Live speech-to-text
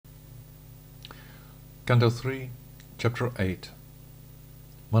Canto 3, Chapter 8.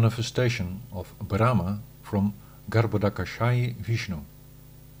 Manifestation of Brahmā from Garbhodakaśāyī Viṣṇu.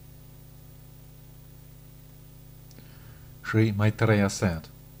 Sri Maitreya said,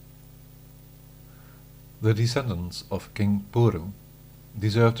 the descendants of King Puru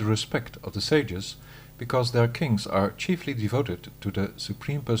deserve the respect of the sages because their kings are chiefly devoted to the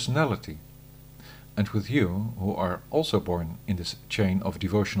Supreme Personality, and with you, who are also born in this chain of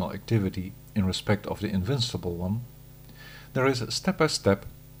devotional activity in respect of the Invincible One, there is step by step,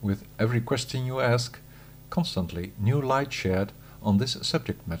 with every question you ask, constantly new light shed on this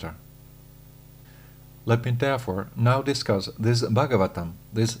subject matter. Let me therefore now discuss this Bhagavatam,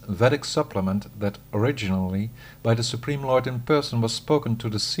 this Vedic supplement that originally by the Supreme Lord in person was spoken to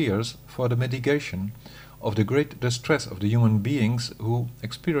the seers for the mitigation of the great distress of the human beings who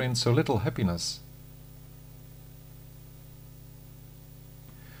experience so little happiness.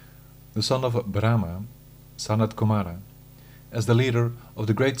 The son of Brahmā, Sanat Kumara, as the leader of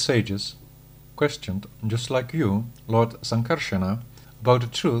the great sages, questioned, just like you, Lord Sankarsana, about the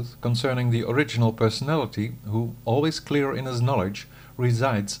truth concerning the original personality who, always clear in his knowledge,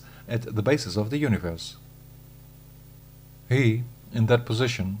 resides at the basis of the universe. He, in that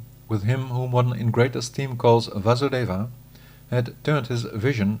position, with him whom one in great esteem calls Vasudeva, had turned his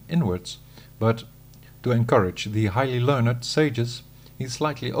vision inwards, but, to encourage the highly learned sages, he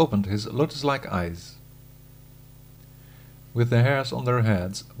slightly opened his lotus-like eyes. With the hairs on their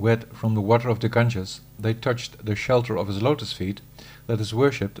heads, wet from the water of the Ganges, they touched the shelter of his lotus feet, that is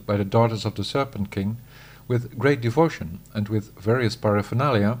worshipped by the daughters of the Serpent King, with great devotion and with various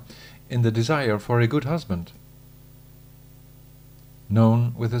paraphernalia, in the desire for a good husband.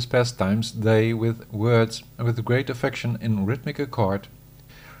 Known with his pastimes, they, with words and with great affection in rhythmic accord,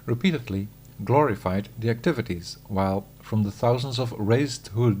 repeatedly glorified the activities, while from the thousands of raised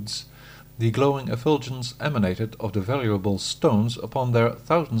hoods the glowing effulgence emanated of the valuable stones upon their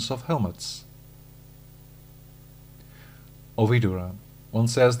thousands of helmets. O Vidura, one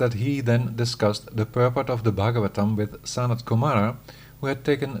says that he then discussed the purport of the Bhagavatam with Sanat Kumara, who had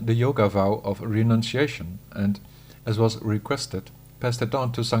taken the yoga vow of renunciation, and, as was requested, passed it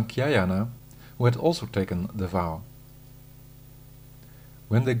on to Sankhyayana, who had also taken the vow.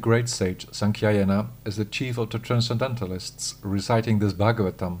 When the great sage Sankhyayana, as the chief of the transcendentalists reciting this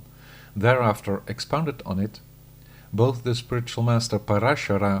Bhagavatam, thereafter expounded on it, both the spiritual master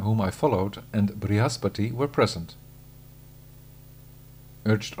Parashara, whom I followed, and Brihaspati were present.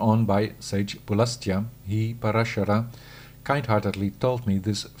 Urged on by sage Pulastya, he, Parashara, kind-heartedly told me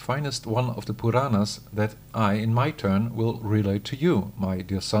this finest one of the Puranas that I, in my turn, will relate to you, my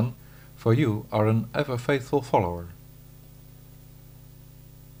dear son, for you are an ever-faithful follower.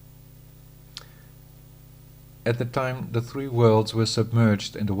 At the time the three worlds were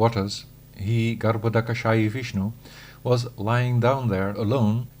submerged in the waters, he, Garbhodakaśāyī Viṣṇu, was lying down there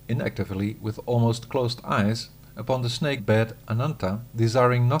alone, inactively, with almost closed eyes, upon the snake bed Ananta,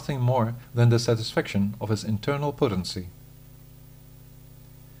 desiring nothing more than the satisfaction of his internal potency.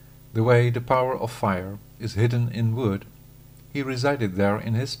 The way the power of fire is hidden in wood, he resided there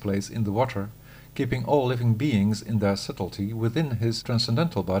in his place in the water, keeping all living beings in their subtlety within his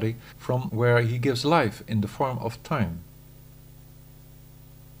transcendental body, from where he gives life in the form of time.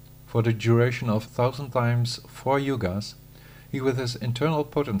 For the duration of 1,000 times 4 yugas, he with his internal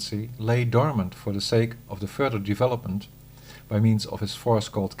potency lay dormant for the sake of the further development, by means of his force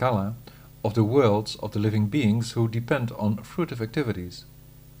called Kala, of the worlds of the living beings who depend on fruitive activities.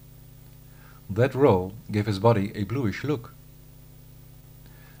 That role gave his body a bluish look.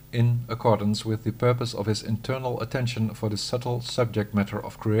 In accordance with the purpose of his internal attention for the subtle subject matter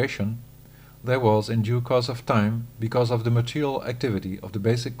of creation, there was in due course of time, because of the material activity of the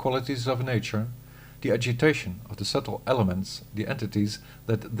basic qualities of nature, the agitation of the subtle elements, the entities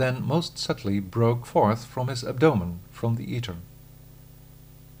that then most subtly broke forth from his abdomen, from the ether.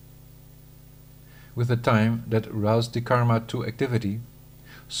 With the time that roused the karma to activity,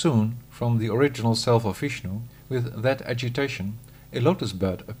 soon from the original self of Viṣṇu, with that agitation, a lotus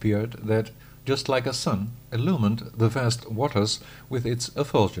bud appeared that, just like a sun, illumined the vast waters with its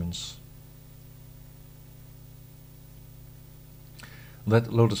effulgence.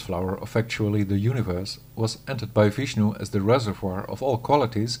 That lotus flower, effectually the universe, was entered by Viṣṇu as the reservoir of all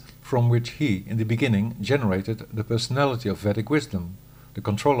qualities, from which he, in the beginning, generated the personality of Vedic wisdom, the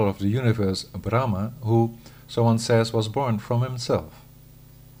controller of the universe Brahmā, who, so one says, was born from himself.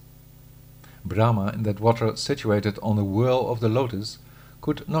 Brahmā, in that water situated on the whirl of the lotus,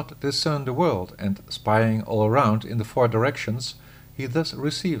 could not discern the world, and spying all around in the 4 directions, he thus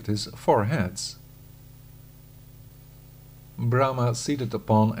received his 4 heads. Brahmā seated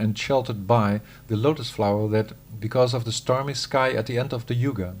upon and sheltered by the lotus flower that, because of the stormy sky at the end of the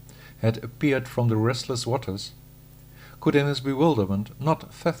Yuga, had appeared from the restless waters, could in his bewilderment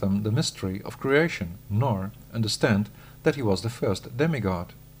not fathom the mystery of creation, nor understand that he was the first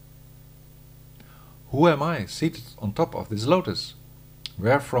demigod. Who am I seated on top of this lotus?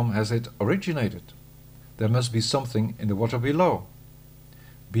 Wherefrom has it originated? There must be something in the water below.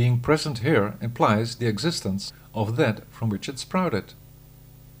 Being present here implies the existence of that from which it sprouted.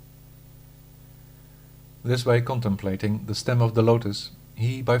 This way, contemplating the stem of the lotus,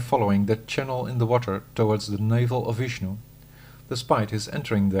 he, by following that channel in the water towards the navel of Viṣṇu, despite his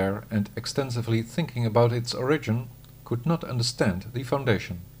entering there and extensively thinking about its origin, could not understand the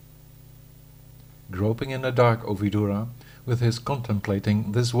foundation. Groping in the dark, O Vidura, with his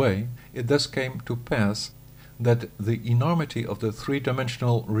contemplating this way, it thus came to pass that the enormity of the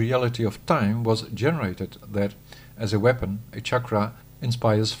three-dimensional reality of time was generated, that, as a weapon, a chakra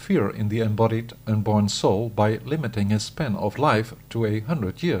inspires fear in the embodied unborn soul by limiting his span of life to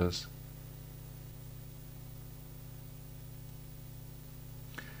 100 years.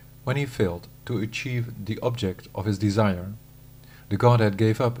 When he failed to achieve the object of his desire, the Godhead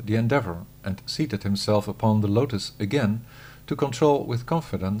gave up the endeavor and seated himself upon the lotus again to control with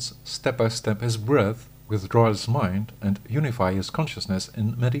confidence, step by step, his breath, withdraw his mind, and unify his consciousness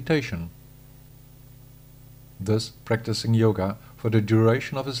in meditation. Thus, practicing yoga for the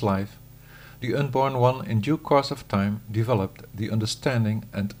duration of his life, the unborn one in due course of time developed the understanding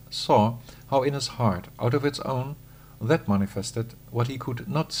and saw how in his heart, out of its own, that manifested what he could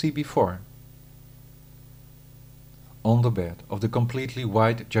not see before. On the bed of the completely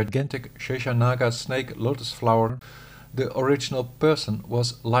white, gigantic Sheshanaga snake lotus flower, the original person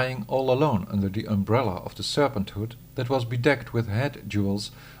was lying all alone under the umbrella of the serpenthood that was bedecked with head jewels,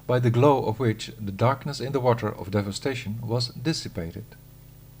 by the glow of which the darkness in the water of devastation was dissipated.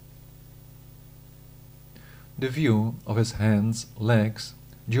 The view of his hands, legs,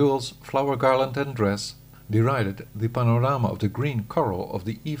 jewels, flower garland and dress derided the panorama of the green coral of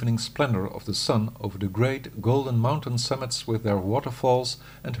the evening splendor of the sun over the great golden mountain summits with their waterfalls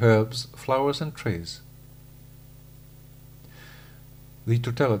and herbs, flowers and trees. The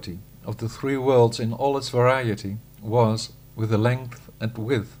totality of the three worlds in all its variety was, with the length and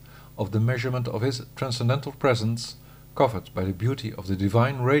width of the measurement of his transcendental presence, covered by the beauty of the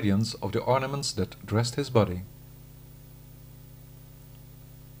divine radiance of the ornaments that dressed his body.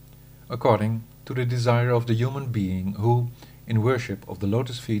 According to the desire of the human being who, in worship of the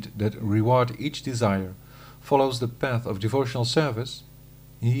lotus feet that reward each desire, follows the path of devotional service,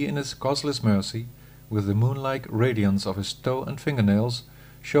 he in his causeless mercy, with the moon-like radiance of his toe and fingernails,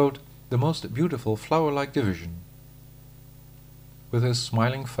 showed the most beautiful flower-like division. With his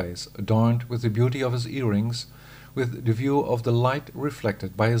smiling face, adorned with the beauty of his earrings, with the view of the light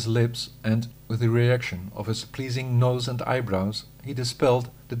reflected by his lips, and with the reaction of his pleasing nose and eyebrows, he dispelled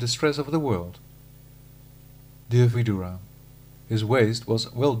the distress of the world. Dear Vidura, his waist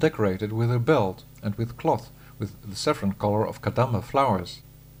was well decorated with a belt and with cloth with the saffron color of Kadamba flowers.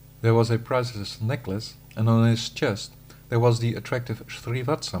 There was a priceless necklace, and on his chest there was the attractive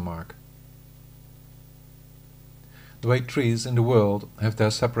Srivatsa mark. The way trees in the world have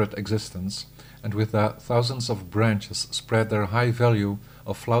their separate existence, and with their thousands of branches spread their high value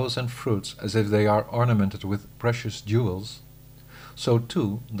of flowers and fruits as if they are ornamented with precious jewels, so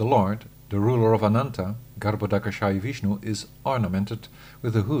too the Lord, the ruler of Ananta, Garbhodakaśāyī Viṣṇu, is ornamented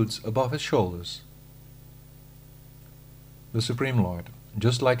with the hoods above his shoulders. The Supreme Lord,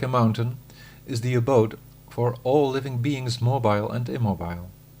 just like a mountain, is the abode for all living beings, mobile and immobile.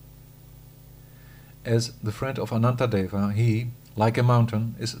 As the friend of Anantadeva, he, like a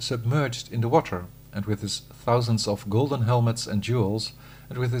mountain, is submerged in the water, and with his thousands of golden helmets and jewels,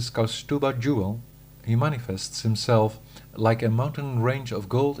 and with his Kaustuba jewel, he manifests himself like a mountain range of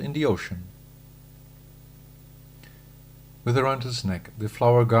gold in the ocean. With around his neck the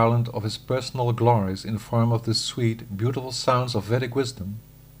flower garland of his personal glories in the form of the sweet, beautiful sounds of Vedic wisdom,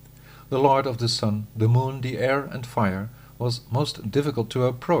 the Lord of the sun, the moon, the air and fire was most difficult to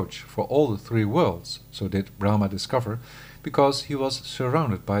approach for all the three worlds, so did Brahmā discover, because he was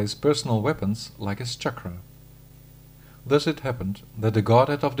surrounded by his personal weapons like his chakra. Thus it happened that the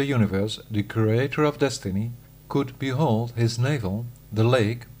Godhead of the universe, the creator of destiny, could behold his navel, the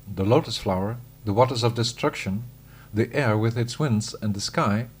lake, the lotus flower, the waters of destruction, the air with its winds and the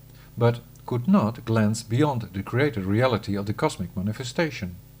sky, but could not glance beyond the created reality of the cosmic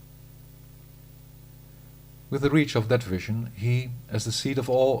manifestation. With the reach of that vision, he, as the seat of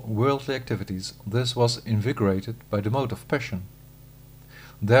all worldly activities, thus was invigorated by the mode of passion.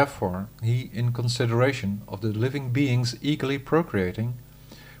 Therefore he, in consideration of the living beings eagerly procreating,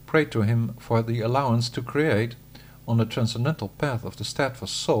 prayed to him for the allowance to create on the transcendental path of the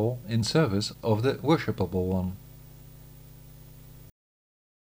steadfast soul in service of the worshipable one.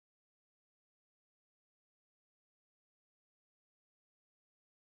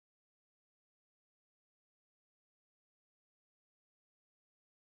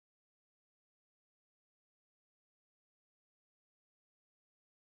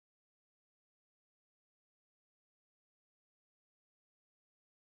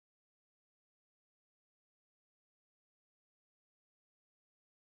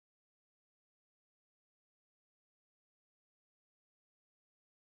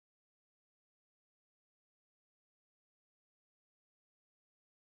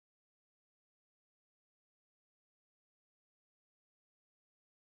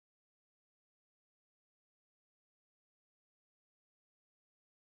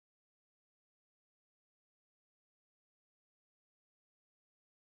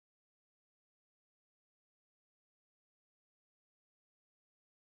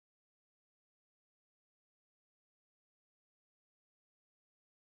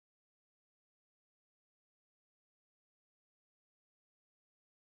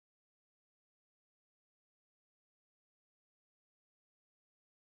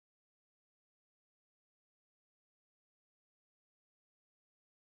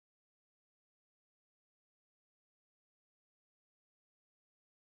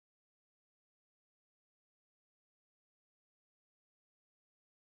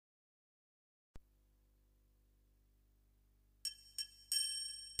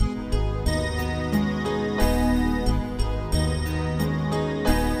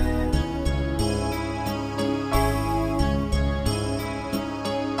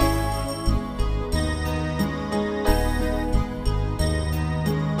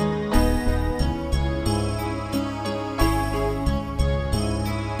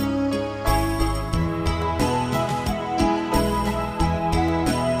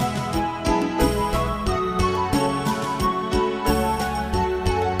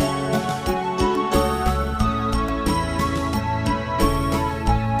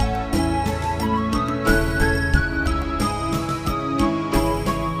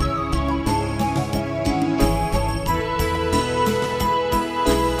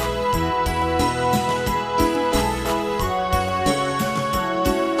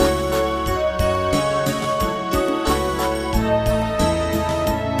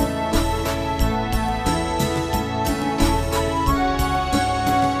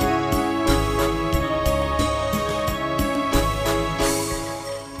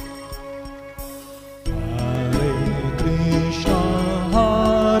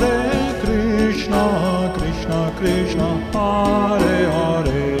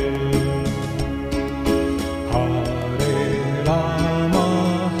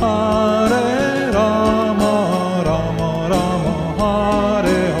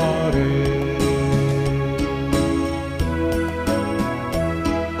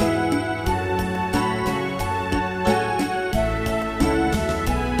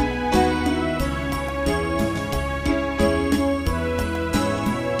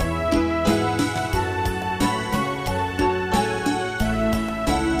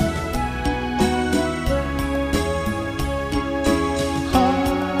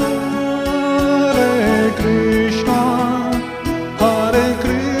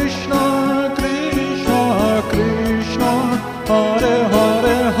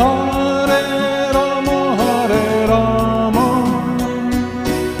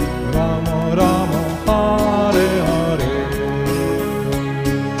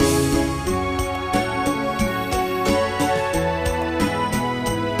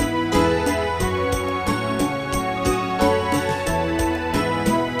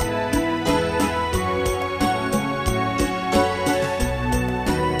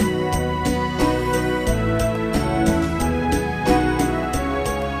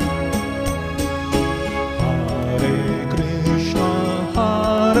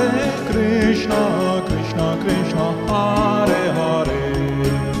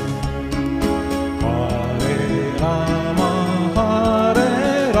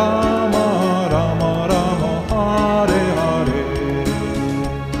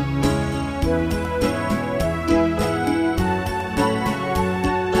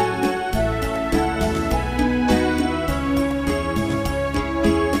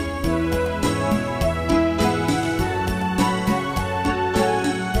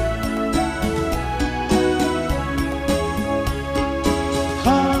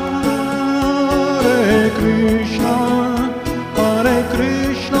 Krishna